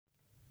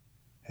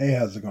Hey,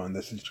 how's it going?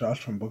 This is Josh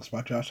from Books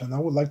by Josh, and I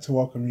would like to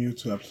welcome you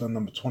to episode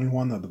number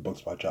 21 of the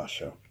Books by Josh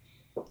show.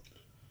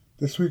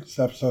 This week's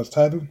episode is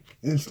titled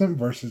Instant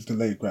versus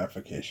Delayed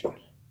Gratification.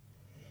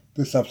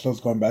 This episode is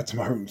going back to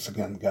my roots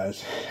again,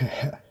 guys.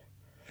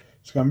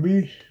 It's going to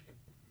be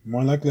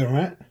more likely a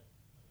rant,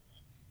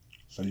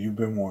 so you've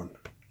been warned.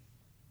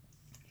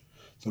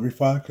 So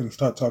before I can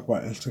start talking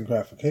about instant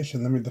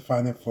gratification, let me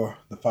define it for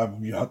the 5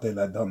 of you out there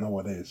that don't know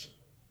what it is.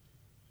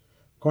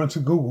 Going to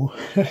Google,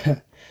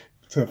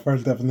 to the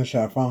first definition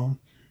I found,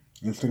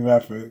 instant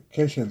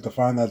gratification is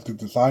defined as the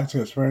desire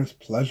to experience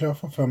pleasure or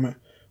fulfillment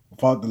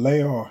without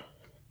delay or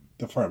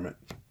deferment.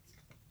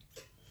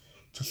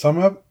 To sum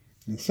up,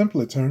 in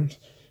simpler terms,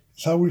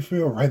 it's how we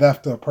feel right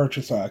after a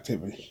purchase or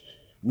activity.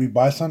 We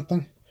buy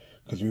something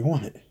because we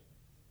want it.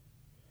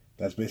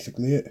 That's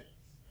basically it.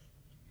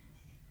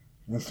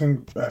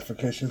 Instant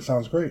gratification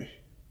sounds great,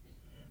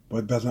 but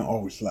it doesn't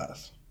always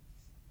last.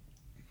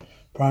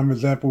 Prime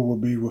example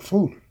would be with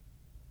food.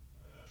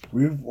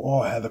 We've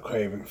all had a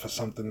craving for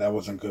something that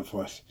wasn't good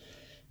for us.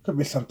 Could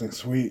be something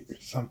sweet,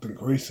 something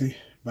greasy,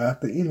 but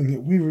after eating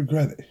it, we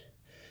regret it.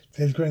 It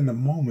tastes great in the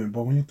moment,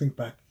 but when you think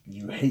back,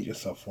 you hate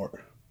yourself for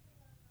it.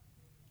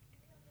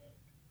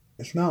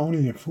 It's not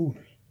only in food.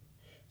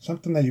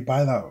 Something that you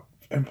buy out of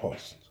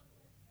impulse.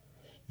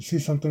 You see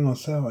something on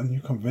sale and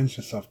you convince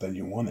yourself that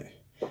you want it.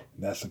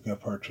 That's a good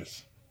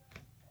purchase.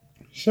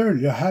 Sure,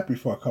 you're happy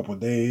for a couple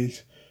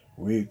days,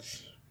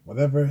 weeks,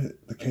 whatever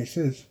the case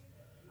is,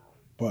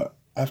 but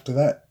after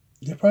that,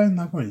 you're probably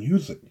not going to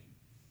use it.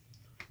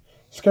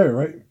 Scary,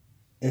 right?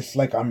 It's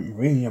like I'm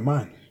reading your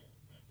mind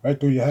right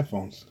through your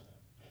headphones.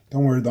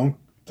 Don't worry, don't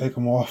take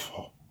them off.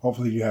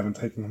 Hopefully you haven't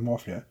taken them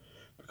off yet,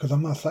 because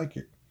I'm not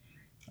psychic.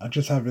 I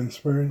just have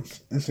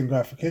experienced instant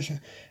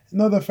gratification and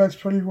know the effects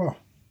pretty well.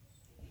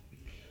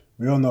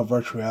 We all know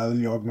virtual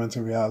reality,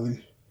 augmented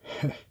reality.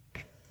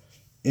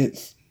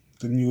 It's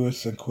the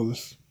newest and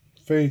coolest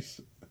phase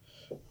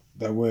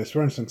that we're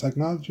experiencing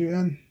technology,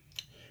 and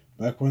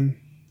back when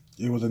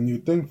it was a new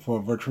thing for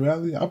virtual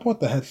reality, I bought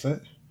the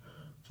headset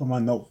for my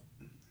Note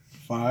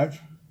 5,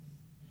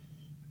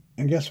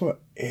 and guess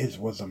what? It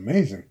was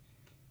amazing.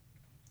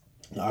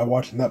 I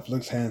watched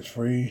Netflix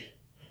hands-free,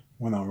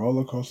 went on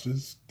roller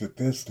coasters, did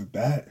this, did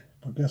that,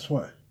 but guess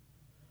what?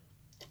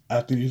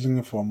 After using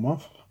it for a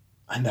month,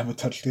 I never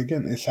touched it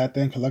again. It sat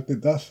there and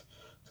collected dust,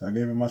 so I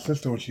gave it to my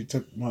sister when she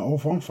took my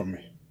old phone from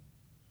me.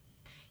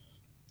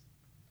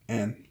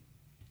 And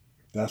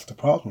that's the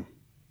problem.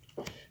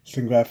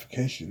 Instant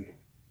gratification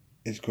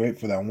is great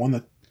for that 1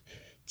 or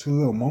 2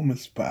 little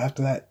moments, but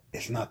after that,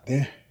 it's not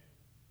there.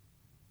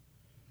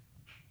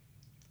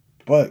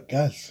 But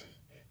guys,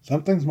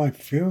 some things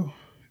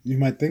you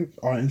might think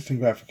are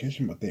instant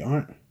gratification, but they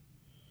aren't.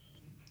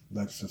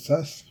 Like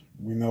success.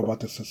 We know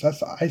about the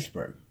success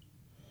iceberg.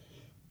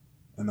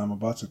 And I'm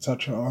about to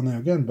touch on it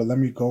again, but let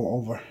me go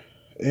over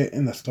it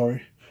in a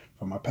story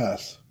from my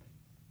past.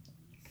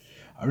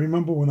 I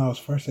remember when I was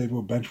first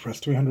able to bench press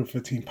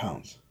 315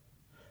 pounds.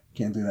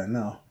 Can't do that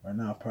now. Right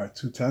now, probably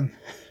 210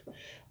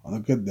 on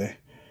a good day.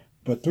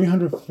 But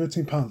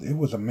 315 pounds, it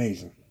was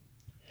amazing.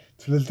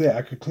 To this day,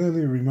 I could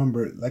clearly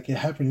remember it like it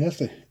happened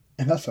yesterday.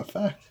 And that's a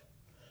fact.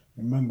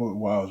 Remember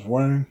what I was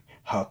wearing,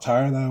 how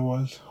tired I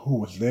was, who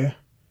was there.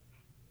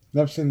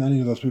 Never seen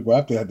any of those people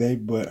after that day,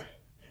 but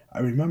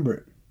I remember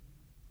it.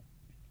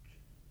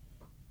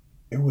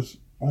 It was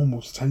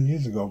almost 10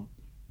 years ago,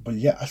 but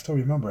yet I still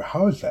remember it.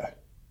 How is that?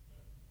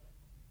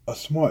 A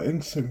small,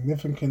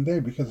 insignificant day,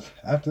 because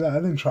after that, I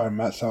didn't try and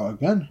max out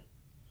again.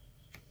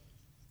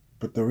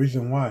 But the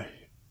reason why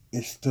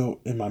it's still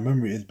in my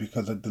memory is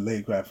because of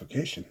delayed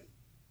gratification.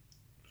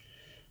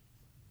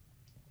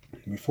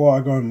 Before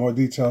I go into more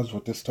details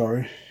with this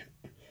story,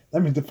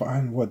 let me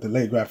define what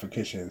delayed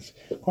gratification is.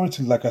 According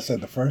to, like I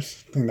said, the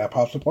first thing that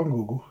pops up on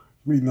Google,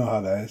 we know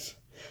how that is.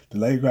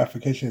 Delayed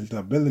gratification is the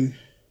ability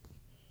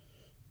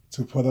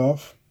to put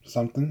off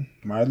something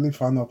mildly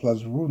fun or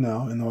pleasurable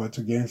now in order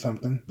to gain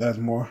something that's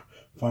more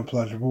fun,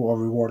 pleasurable, or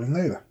rewarding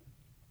later.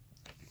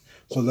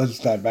 So let's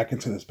dive back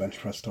into this bench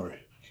press story.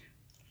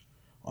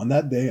 On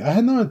that day, I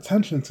had no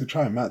intention to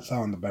try and max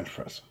out on the bench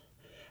press.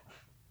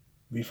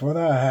 Before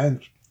that, I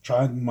hadn't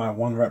tried my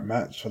 1 rep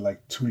max for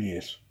like 2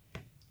 years.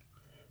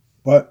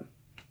 But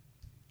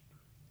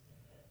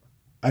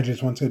I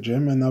just went to the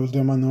gym and I was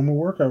doing my normal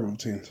workout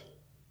routines.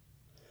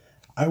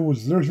 I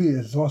was literally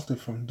exhausted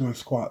from doing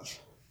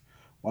squats.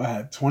 Well, I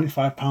had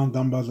 25-pound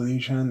dumbbells in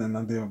each hand, and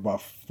I did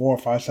about 4 or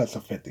 5 sets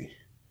of 50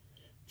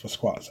 for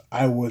squats.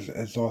 I was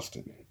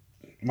exhausted.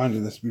 Mind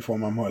you, this before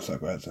my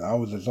motorcycle accident. I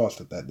was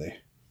exhausted that day.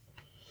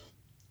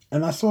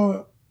 And I saw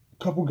a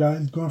couple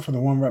guys going for the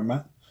 1 rep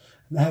mat,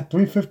 and they had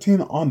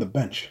 315 on the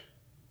bench.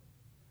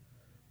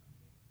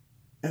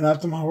 And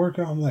after my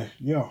workout, I'm like,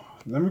 yo,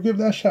 let me give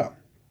that a shot.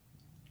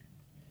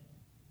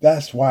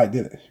 That's why I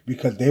did it.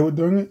 Because they were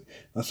doing it.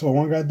 I saw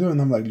one guy do it,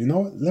 and I'm like, you know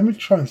what? Let me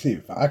try and see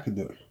if I could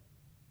do it.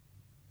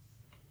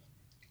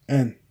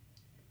 And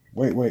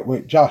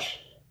wait, Josh,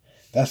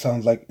 that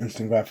sounds like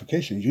instant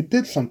gratification. You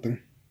did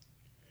something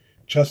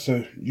just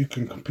so you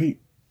can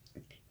compete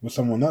with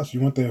someone else.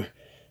 You want to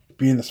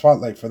be in the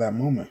spotlight for that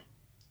moment.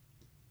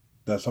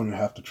 That's only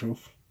half the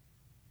truth.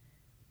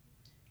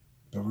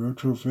 The real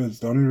truth is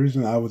the only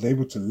reason I was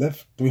able to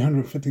lift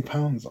 350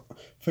 pounds,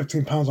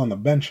 15 pounds on the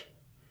bench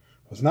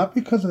was not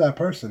because of that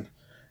person. It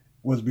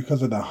was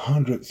because of the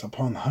hundreds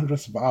upon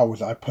hundreds of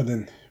hours I put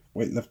in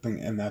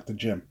weightlifting and at the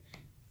gym.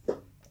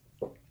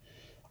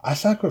 I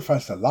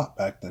sacrificed a lot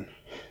back then.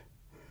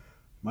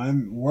 My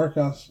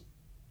workouts,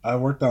 I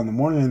worked out in the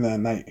morning and at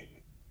night,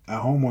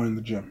 at home or in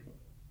the gym.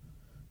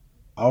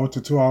 Hour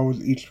to 2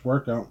 hours each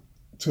workout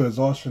to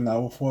exhaustion. I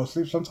would fall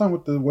asleep, sometimes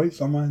with the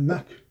weights on my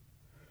neck.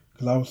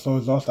 Because I was so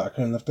exhausted I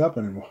couldn't lift it up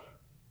anymore.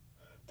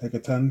 Take a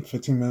 10,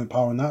 15-minute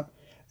power nap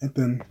and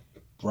then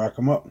rack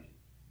them up.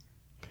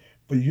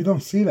 But you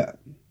don't see that.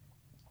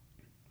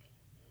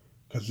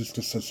 Because it's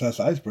the success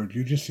iceberg.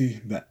 You just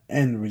see the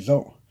end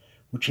result,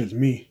 which is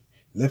me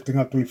lifting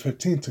up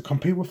 315 to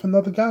compete with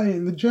another guy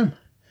in the gym.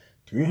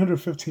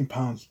 315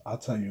 pounds, I'll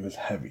tell you, is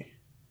heavy.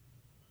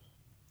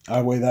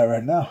 I weigh that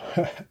right now.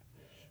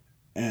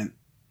 And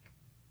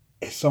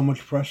it's so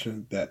much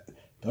pressure that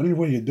the only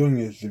way you're doing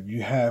it is if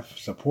you have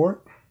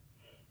support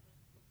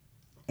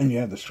and you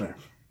have the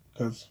strength.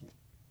 Because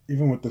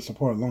even with the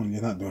support alone,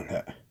 you're not doing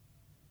that.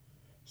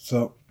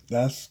 So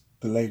that's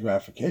delayed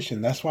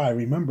gratification. That's why I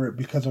remember it,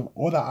 because of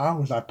all the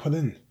hours I put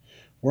in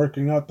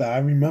working out, that I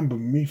remember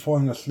me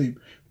falling asleep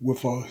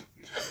with a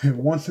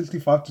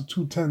 165 to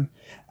 210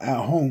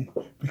 at home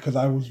because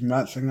I was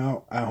maxing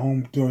out at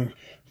home doing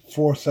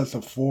 4 sets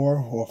of 4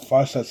 or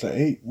 5 sets of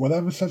 8,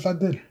 whatever sets I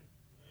did.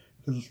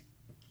 Because,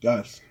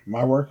 guys,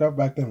 my workout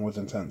back then was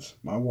intense.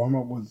 My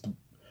warm-up was the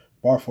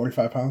bar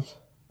 45 pounds,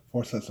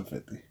 4 sets of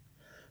 50.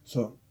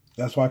 So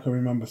that's why I can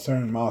remember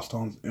certain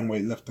milestones in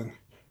weightlifting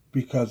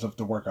because of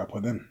the work I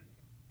put in.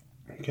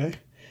 Okay?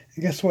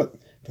 And guess what?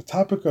 The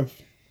topic of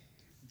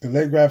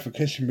delayed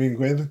gratification being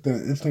greater than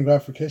instant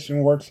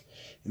gratification works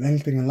in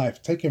anything in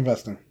life. Take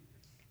investing.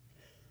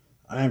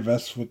 I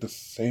invest with the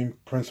same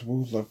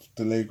principles of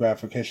delayed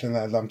gratification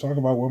as I'm talking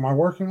about with my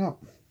working out.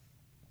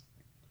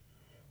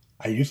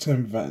 I used to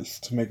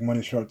invest to make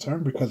money short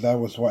term because that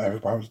was what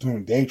everybody was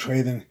doing. Day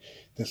trading,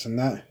 this and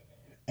that.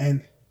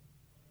 And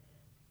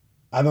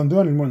I don't do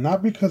it anymore.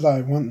 Not because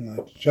I want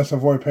to just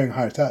avoid paying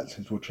higher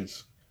taxes, which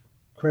is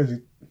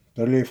crazy.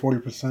 38,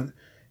 40%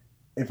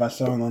 if I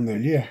sell it under a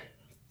year.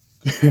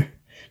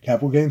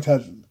 Capital gain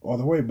tax all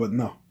the way, but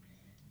no.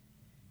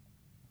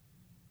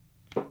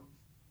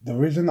 The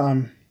reason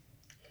I'm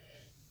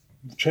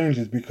changed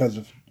is because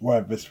of what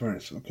I've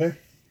experienced, okay?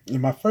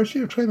 In my first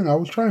year of trading, I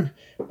was trying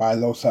to buy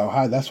low, sell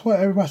high. That's what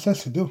everybody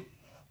says to do,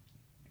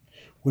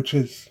 which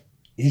is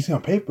easy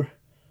on paper,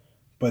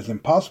 but it's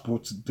impossible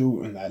to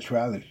do in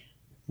actuality.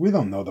 We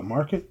don't know the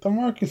market. The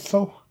market's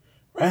so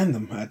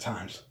random at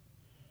times.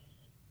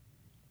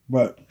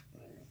 But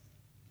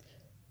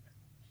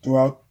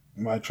throughout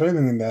my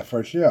trading in that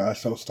first year, I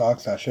sold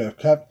stocks I should have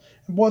kept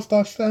and bought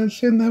stocks that I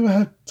should never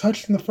have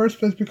touched in the first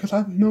place because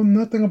I know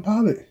nothing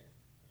about it.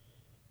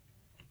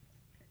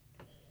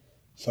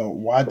 So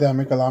why did I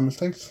make a lot of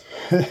mistakes?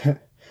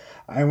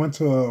 I went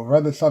to a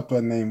Reddit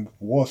subthread named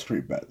Wall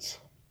Street Bets.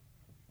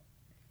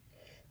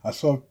 I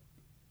saw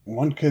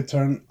one kid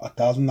turn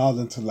 $1,000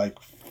 into like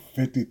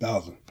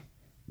 50,000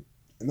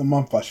 in a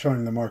month by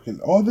shorting the market.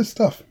 All this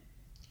stuff.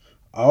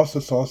 I also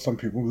saw some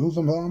people lose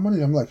a lot of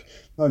money. I'm like,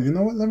 no, you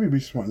know what? Let me be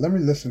smart. Let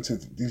me listen to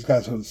these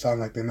guys who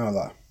sound like they know a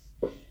lot.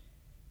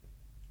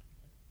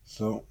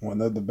 So one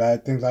of the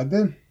bad things I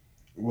did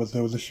was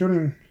there was a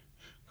shooting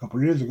a couple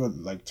of years ago.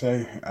 Like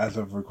today, as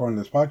of recording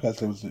this podcast,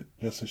 there was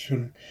just a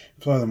shooting.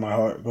 Florida, my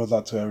heart goes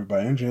out to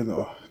everybody injured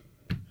or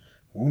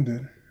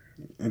wounded.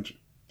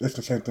 It's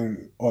the same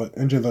thing, or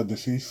injured or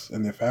deceased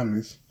and their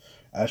families.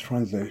 Ash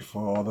Wednesday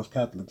for all those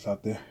Catholics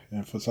out there,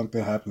 and for something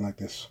to happen like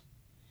this.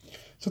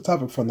 It's a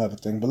topic for another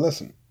thing, but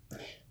listen.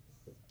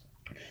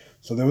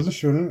 So there was a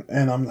shooting,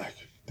 and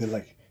they're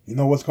like, you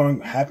know what's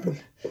going to happen?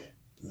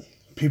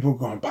 People are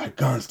going to buy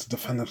guns to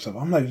defend themselves.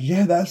 I'm like,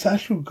 yeah, that's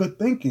actually good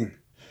thinking.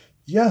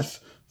 Yes.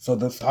 So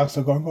the stocks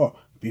are going to go.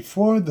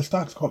 Before the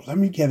stocks go up, let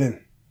me get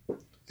in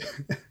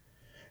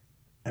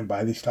and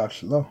buy these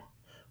stocks low.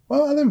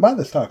 Well, I didn't buy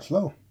the stocks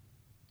low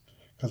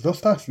because those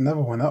stocks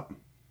never went up.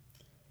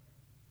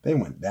 They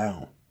went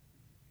down.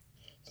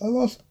 So I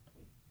lost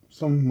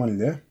some money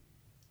there.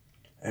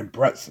 And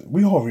Brexit.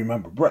 We all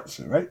remember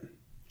Brexit, right?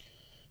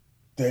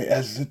 They're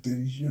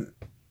exiting,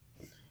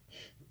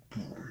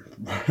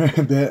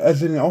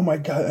 oh my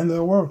God, end of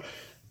the world.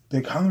 The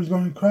economy's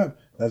going to crap.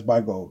 Let's buy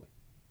gold.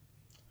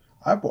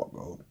 I bought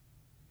gold.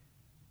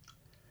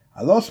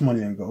 I lost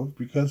money in gold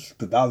because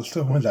the dollar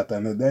still wins at the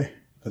end of the day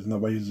because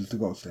nobody uses the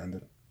gold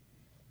standard.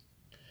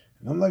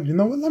 And I'm like, you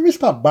know what? Let me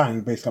stop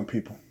buying based on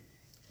people.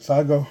 So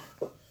I go,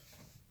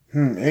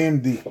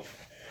 AMD.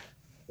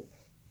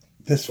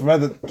 This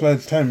Reddit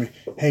thread's telling me,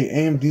 hey,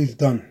 AMD's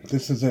done.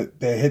 This is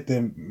it. They hit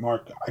their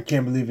mark. I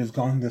can't believe it's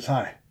going this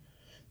high.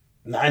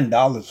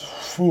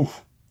 $9. Whew.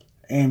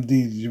 AMD,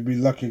 you'll be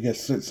lucky to get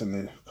 6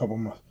 in a couple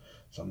months.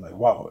 So I'm like,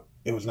 wow,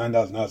 it was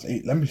 $9, now it's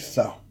 $8. Let me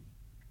sell.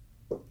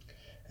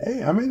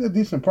 Hey, I made a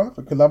decent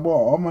profit because I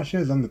bought all my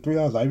shares under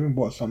 $3. I even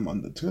bought some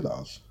under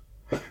 $2.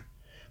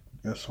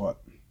 Guess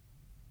what?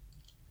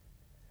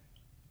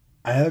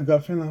 I had a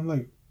gut feeling. I'm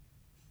like,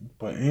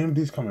 but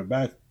AMD's coming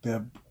back.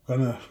 They're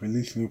gonna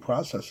release new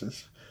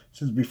processors.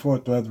 Since before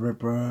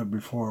Threadripper,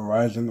 before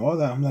Ryzen, all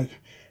that. I'm like,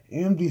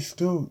 AMD's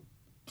still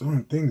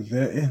doing things.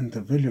 They're in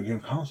the video game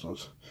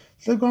consoles.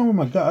 Still going with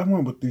my gut. I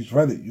went with these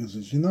Reddit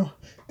users.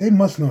 They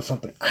must know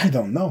something I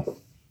don't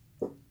know.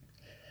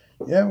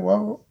 Yeah,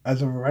 well,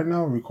 as of right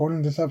now,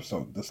 recording this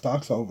episode, the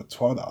stocks are over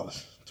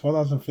 $12,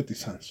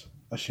 $12.50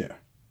 a share.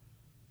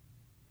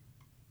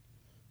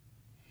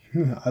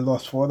 I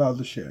lost $4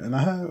 a share, and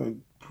I had a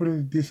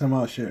pretty decent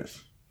amount of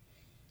shares.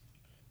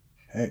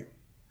 Hey,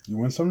 you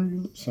win some,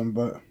 you lose some,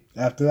 but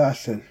after that, I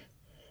said,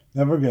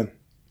 never again.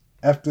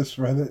 After this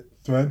Reddit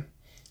thread,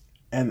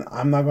 and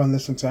I'm not going to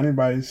listen to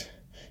anybody's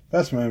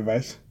investment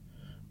advice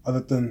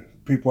other than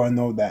people I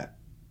know that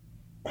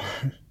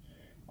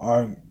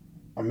are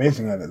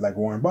amazing at it, like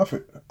Warren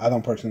Buffett. I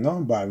don't personally know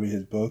him, but I read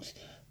his books,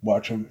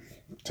 watch him,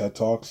 TED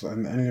Talks,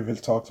 and any of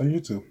his talks on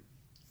YouTube.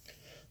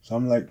 So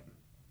I'm like,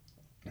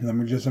 let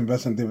me just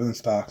invest in dividend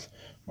stocks.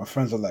 My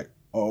friends are like,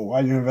 oh, why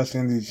are you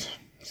investing in these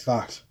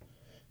stocks?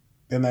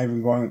 They're not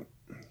even going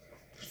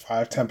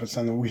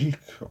 5-10% a week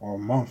or a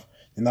month.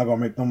 You're not going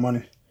to make no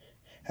money.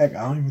 Heck,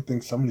 I don't even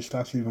think some of these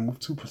stocks even move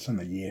 2%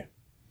 a year.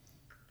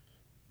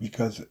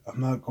 Because I'm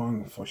not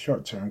going for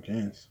short-term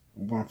gains.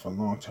 I'm going for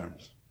long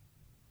terms.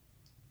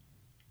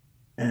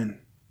 And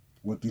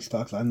with these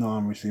stocks, I know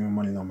I'm receiving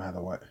money no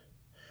matter what.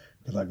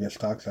 Because I get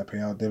stocks that pay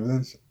out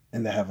dividends,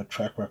 and they have a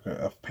track record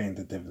of paying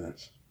the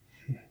dividends.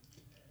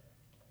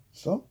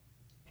 So,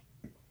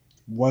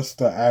 what's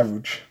the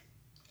average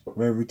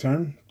rate of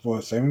return for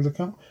a savings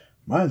account?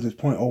 Mine is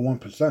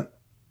 0.01%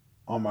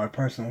 on my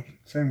personal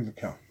savings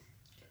account.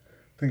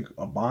 I think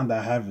a bond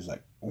I have is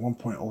like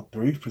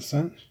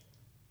 1.03%.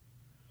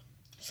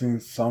 Seen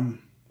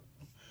some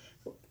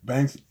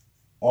banks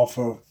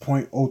offer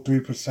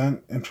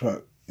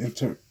 0.03%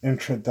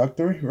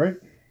 introductory, right?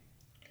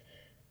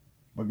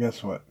 But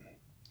guess what?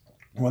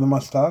 One of my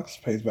stocks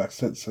pays back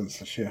 6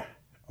 cents a share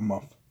a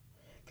month.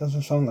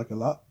 Doesn't sound like a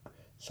lot,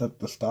 except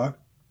the stock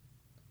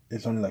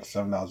is only like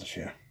 $7 a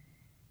share.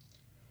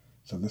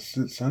 So this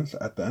 6 cents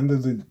at the end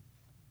of the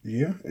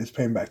year is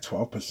paying back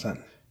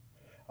 12%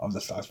 of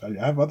the stock's value.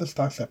 I have other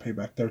stocks that pay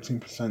back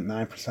 13%,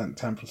 9%,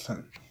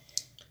 10%.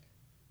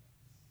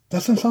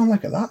 Doesn't sound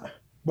like a lot,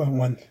 but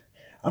when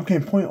I'm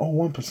getting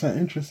 0.01%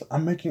 interest,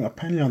 I'm making a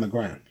penny on the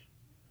grand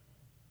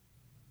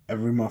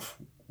every month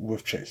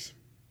with Chase.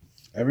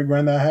 Every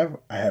grand that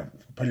I have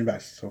a penny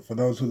back. So for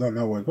those who don't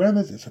know what a grand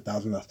is, it's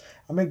 $1,000.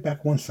 I make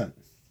back 1 cent.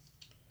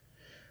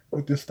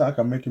 With this stock,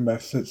 I'm making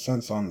back 6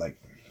 cents on like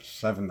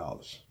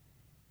 $7.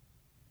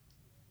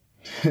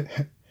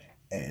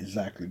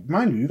 Exactly.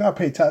 Mind you gotta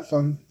pay tax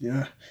on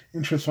your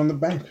interest from the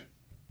bank.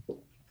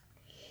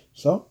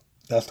 So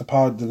that's the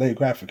power of delayed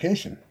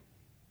gratification.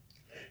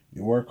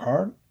 You work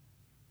hard,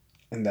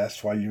 and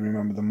that's why you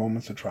remember the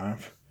moments of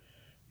triumph.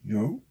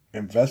 You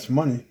invest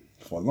money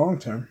for long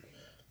term.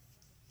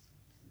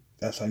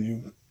 That's how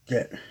you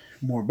get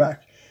more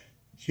back.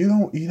 You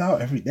don't eat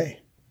out every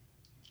day.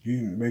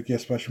 You make your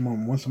special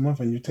moment once a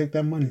month, and you take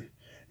that money.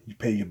 You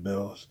pay your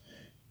bills.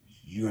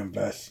 You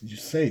invest. You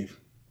save.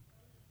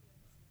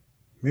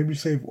 Maybe you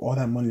save all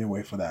that money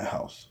away for that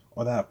house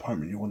or that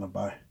apartment you want to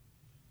buy.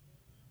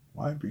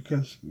 Why?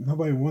 Because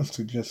nobody wants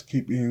to just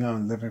keep eating out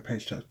and living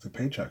paycheck to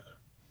paycheck.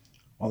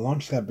 Or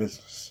launch that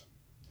business.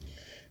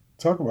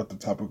 Talk about the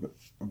topic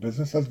of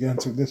business. Let's get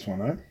into this one,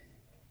 right?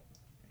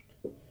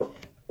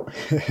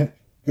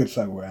 Good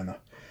segue, I know.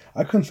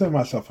 I consider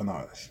myself an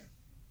artist.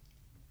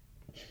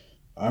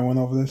 I went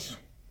over this.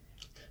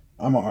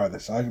 I'm an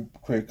artist. I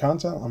create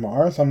content. I'm an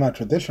artist. I'm not a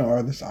traditional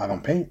artist. I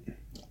don't paint.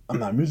 I'm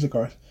not a music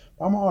artist.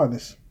 But I'm an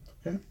artist.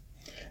 Okay?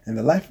 And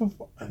the life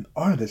of an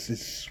artist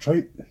is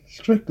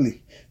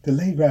strictly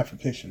delayed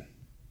gratification.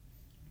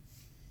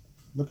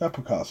 Look at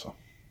Picasso.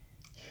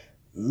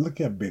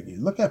 Look at Biggie.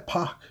 Look at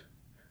Pac.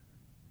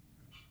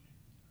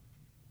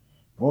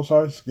 Most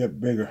artists get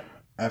bigger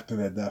after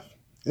their death.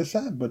 It's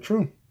sad, but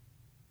true.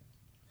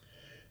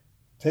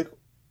 Take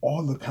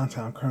all the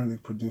content I'm currently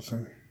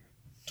producing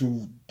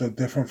to the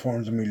different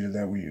forms of media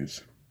that we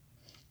use.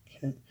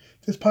 Okay?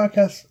 This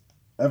podcast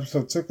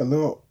episode took a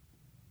little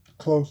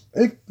close.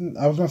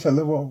 I was going to say a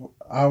little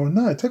hour.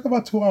 No, it took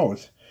about 2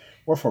 hours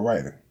worth of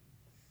writing.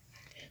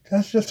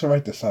 That's just to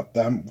write this up.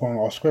 I'm going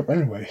off script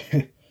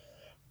anyway.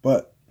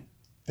 But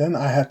then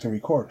I have to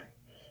record.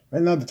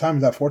 Right now the time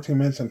is at 14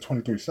 minutes and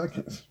 23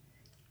 seconds.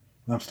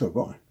 And I'm still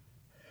going.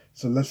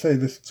 So let's say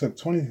this took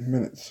 20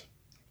 minutes.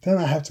 Then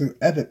I have to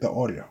edit the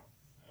audio.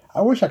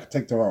 I wish I could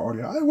take the raw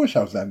audio. I wish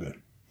I was that good.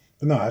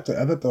 But no, I have to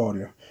edit the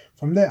audio.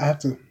 From there, I have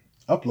to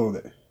upload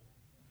it.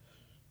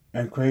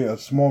 And create a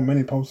small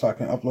mini post so I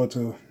can upload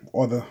to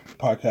other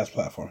podcast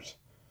platforms.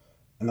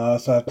 And I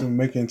also have to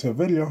make it into a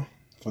video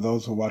for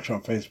those who watch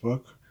on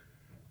Facebook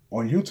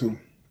or YouTube.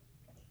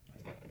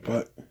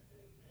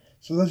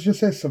 So let's just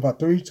say it's about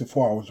 3 to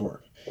 4 hours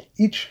work.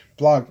 Each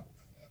blog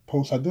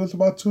post I do is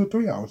about 2 or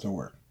 3 hours of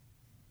work.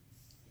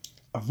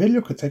 A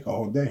video could take a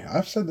whole day.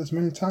 I've said this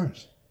many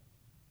times.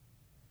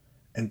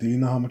 And do you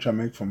know how much I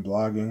make from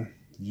blogging,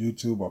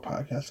 YouTube, or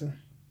podcasting?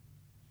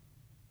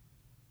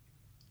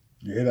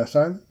 You hear that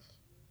silence?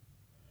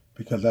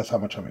 Because that's how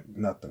much I make.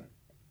 Nothing.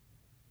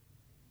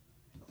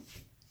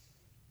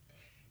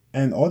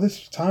 And all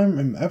this time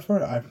and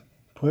effort I've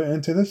put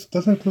into this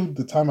doesn't include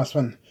the time I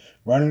spend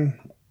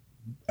writing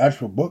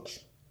actual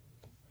books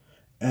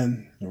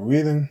and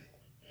reading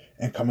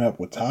and coming up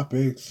with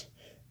topics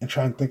and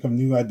trying to think of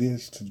new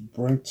ideas to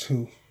bring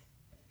to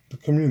the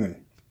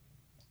community.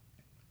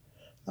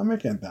 I'm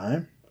making a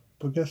dime,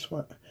 but guess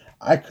what?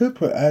 I could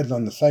put ads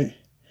on the site,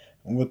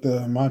 and with the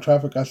amount of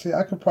traffic I see,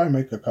 I could probably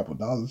make a couple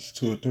dollars,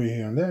 2 or 3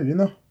 here and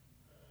there,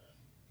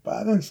 But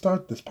I didn't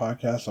start this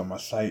podcast on my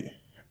site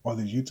or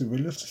these YouTube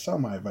videos to sell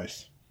my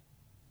advice.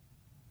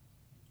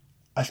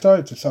 I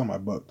started to sell my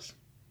books.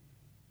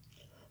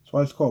 That's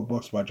why it's called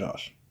Books by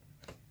Josh.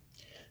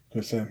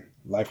 Could say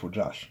Life with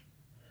Josh.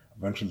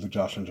 Adventures of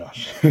Josh and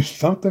Josh.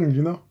 Something,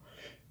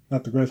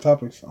 not the greatest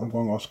topics. I'm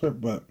going off script,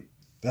 but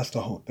that's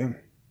the whole thing.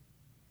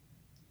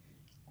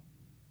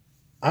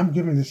 I'm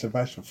giving this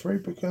advice for free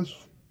because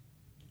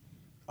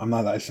I'm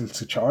not licensed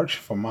to charge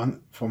for money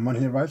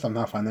advice. I'm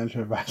not a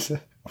financial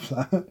advisor.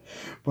 But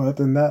other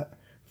than that,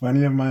 for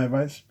any of my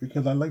advice,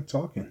 because I like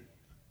talking.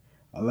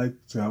 I like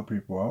to help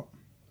people out.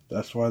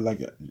 That's why,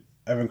 like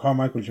Evan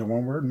Carmichael's Your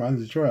One Word,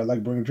 mine's joy. I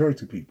like bringing joy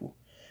to people.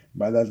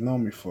 Anybody that's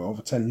known me for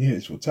over 10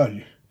 years will tell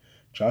you.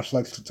 Josh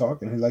likes to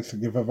talk and he likes to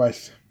give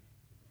advice.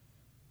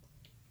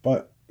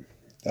 But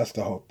that's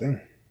the whole thing.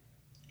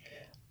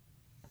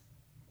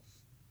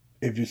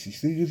 If you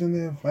succeed using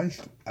the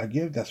advice I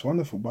give, that's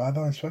wonderful, but I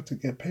don't expect to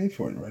get paid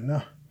for it right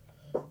now.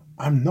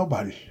 I'm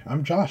nobody.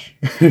 I'm Josh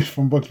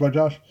from Books by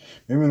Josh.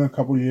 Maybe in a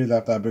couple of years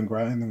after I've been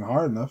grinding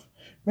hard enough,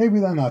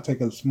 maybe then I'll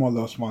take a small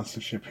little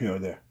sponsorship here or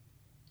there.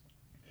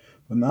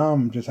 But now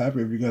I'm just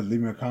happy if you guys leave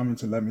me a comment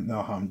to let me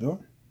know how I'm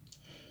doing.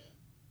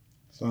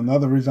 So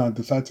another reason I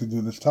decided to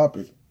do this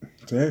topic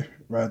today,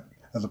 right,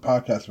 as a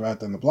podcast rather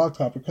than the blog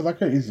topic, because I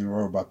could easily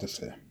write about this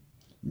here.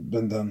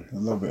 Been done a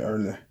little bit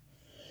earlier.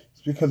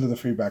 It's because of the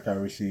feedback I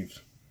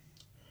received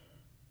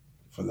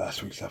for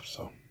last week's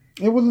episode.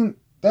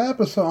 That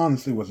episode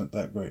honestly wasn't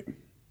that great.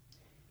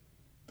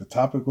 The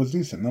topic was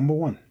decent. Number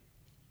one,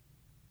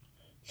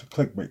 it's a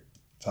clickbait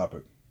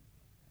topic.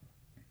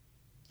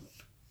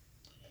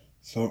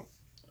 So,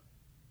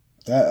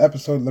 that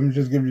episode, let me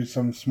just give you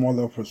some small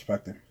little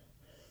perspective.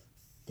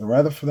 The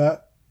writer for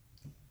that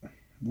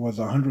was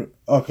 100.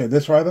 Okay,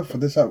 this writer for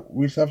this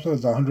week's episode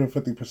is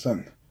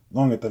 150%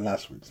 longer than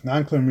last week's. Not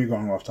including me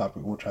going off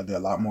topic, which I did a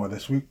lot more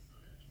this week.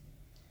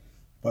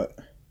 But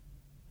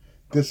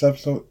this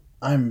episode,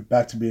 I'm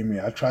back to being me.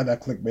 I tried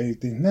that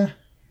clickbait thing. Nah,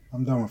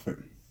 I'm done with it.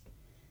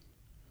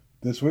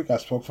 This week, I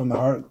spoke from the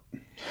heart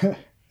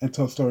and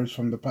told stories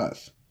from the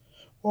past.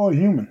 All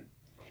human.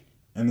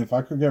 And if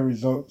I could get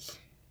results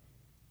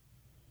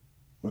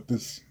with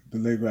this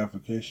delayed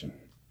gratification,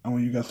 I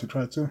want you guys to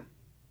try too.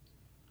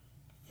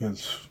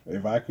 Because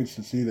if I could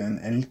succeed in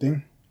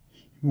anything,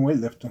 even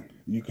weightlifting,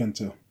 you can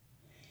too.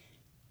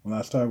 When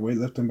I started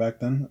weightlifting back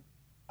then,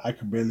 I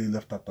could barely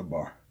lift up the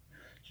bar.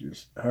 You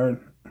just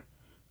heard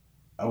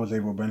I was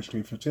able to bench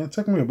 315. It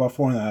took me about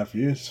 4.5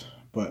 years,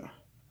 but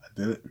I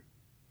did it.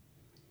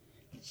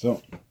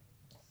 So,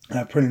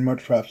 that pretty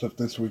much wraps up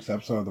this week's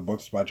episode of the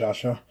Books by Josh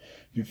Show.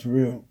 If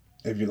you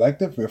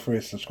liked it, feel free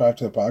to subscribe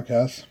to the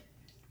podcast.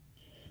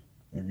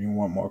 If you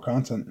want more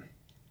content,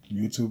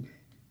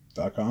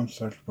 youtube.com,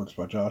 search Books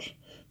by Josh.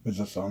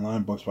 Visit us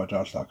online,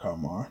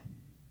 booksbyjosh.com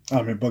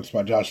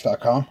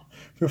booksbyjosh.com.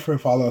 Feel free to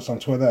follow us on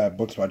Twitter at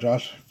Books by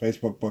Josh,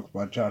 Facebook Books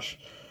by Josh.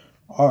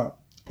 Or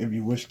if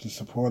you wish to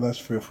support us,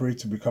 feel free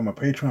to become a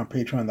patron,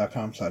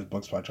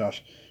 patreon.com/Books by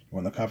Josh. You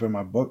want a copy of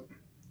my book?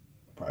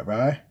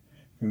 Bye-bye.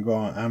 You can go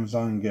on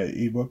Amazon and get an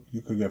ebook.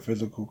 You could get a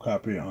physical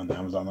copy on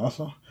Amazon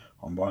also,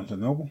 on Barnes &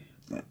 Noble.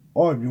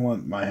 Or if you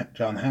want my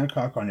John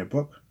Hancock on your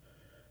book,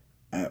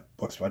 at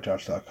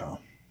booksbyjosh.com.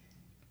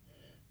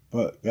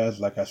 But guys,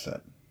 like I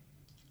said,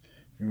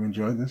 if you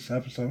enjoyed this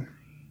episode,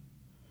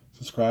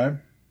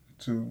 subscribe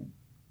to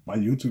my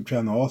YouTube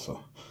channel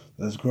also.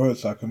 Let's grow it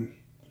so I can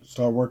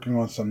start working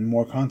on some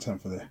more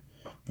content for that.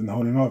 Been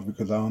holding off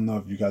because I don't know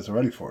if you guys are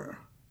ready for it.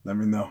 Let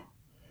me know.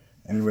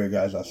 Anyway,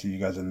 guys, I'll see you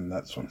guys in the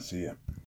next one. See ya.